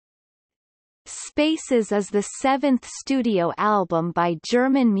Spaces is the seventh studio album by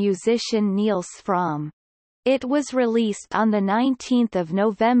German musician Nils Frahm. It was released on 19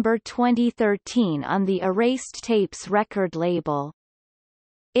 November 2013 on the Erased Tapes record label.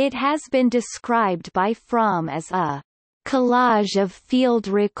 It has been described by Frahm as a collage of field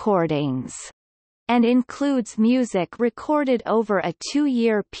recordings, and includes music recorded over a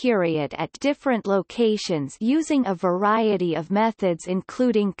 2-year period at different locations using a variety of methods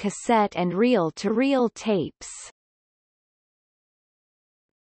including cassette and reel-to-reel tapes.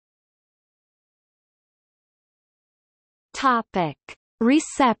 Topic: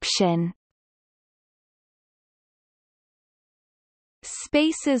 Reception.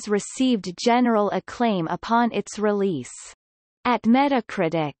 Spaces received general acclaim upon its release. At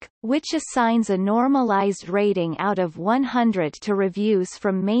Metacritic, which assigns a normalized rating out of 100 to reviews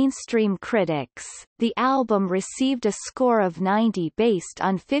from mainstream critics, the album received a score of 90 based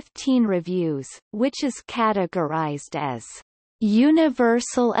on 15 reviews, which is categorized as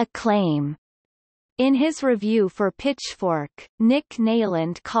universal acclaim. In his review for Pitchfork, Nick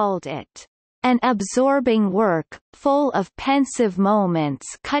Nayland called it an absorbing work, full of pensive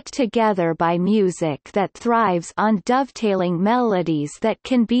moments cut together by music that thrives on dovetailing melodies that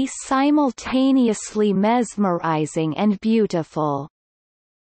can be simultaneously mesmerizing and beautiful.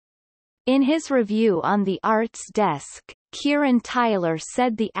 In his review on The Arts Desk, Kieran Tyler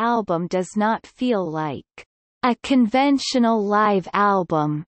said the album does not feel like a conventional live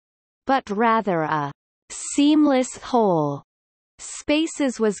album, but rather a seamless whole.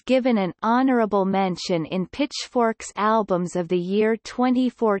 Spaces was given an honorable mention in Pitchfork's Albums of the Year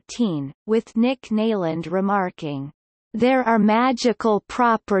 2014, with Nick Nayland remarking, "There are magical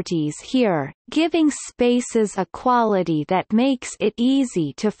properties here, giving Spaces a quality that makes it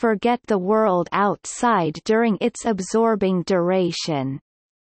easy to forget the world outside during its absorbing duration."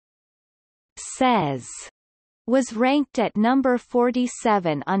 Says was ranked at number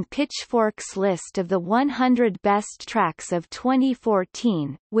 47 on Pitchfork's list of the 100 best tracks of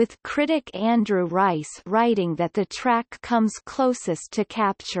 2014, with critic Andrew Rice writing that the track comes closest to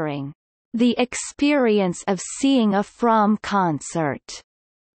capturing the experience of seeing a Frahm concert.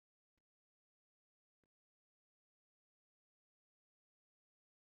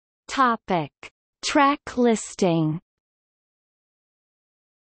 Topic: Track listing.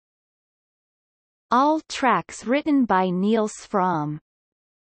 All tracks written by Nils Frahm.